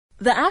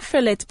The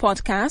AfriLit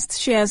podcast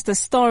shares the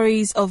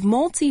stories of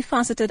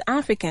multifaceted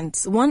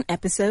Africans, one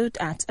episode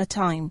at a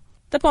time.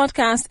 The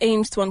podcast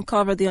aims to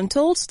uncover the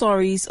untold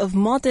stories of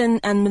modern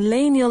and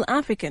millennial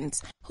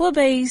Africans who are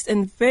based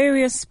in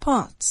various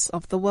parts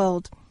of the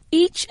world.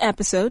 Each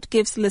episode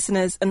gives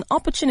listeners an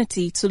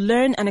opportunity to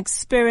learn and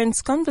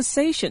experience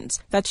conversations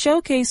that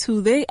showcase who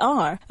they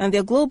are and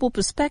their global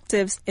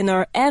perspectives in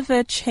our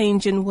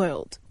ever-changing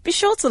world. Be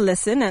sure to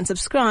listen and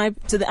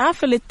subscribe to the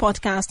AfriLit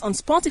podcast on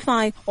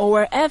Spotify or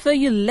wherever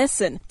you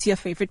listen to your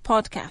favorite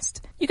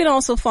podcast. You can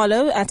also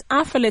follow at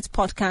AfriLit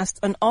Podcast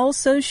on all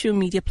social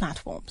media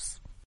platforms.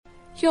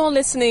 You're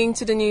listening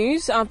to the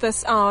news at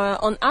this hour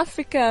on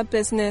Africa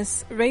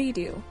Business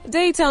Radio.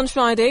 Data on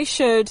Friday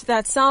showed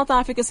that South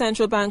Africa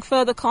Central Bank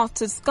further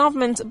cut its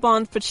government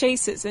bond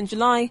purchases in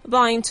July,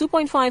 buying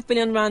 2.5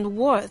 billion rand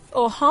worth,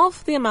 or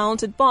half the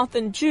amount it bought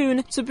in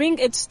June, to bring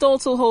its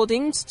total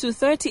holdings to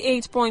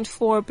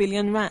 38.4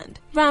 billion rand.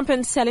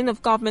 Rampant selling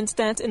of government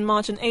debt in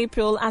March and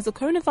April as the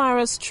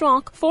coronavirus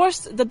struck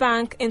forced the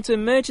bank into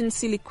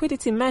emergency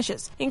liquidity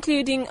measures,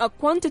 including a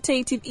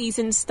quantitative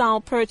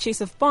easing-style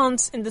purchase of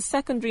bonds in the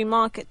secondary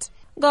market.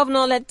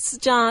 Governor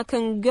Lesetja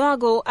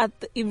Kganyago at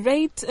the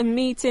IRATE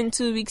meeting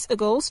 2 weeks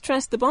ago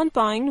stressed the bond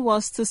buying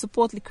was to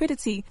support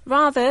liquidity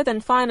rather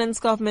than finance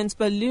government's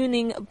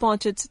ballooning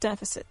budget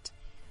deficit.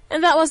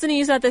 And that was the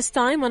news at this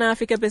time on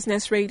Africa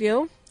Business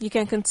Radio. You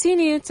can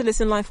continue to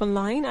listen live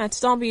online at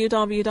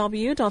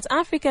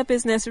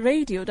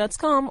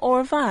www.africabusinessradio.com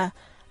or via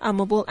our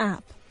mobile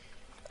app.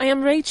 I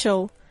am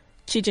Rachel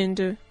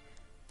Chijindu.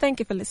 Thank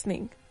you for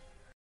listening.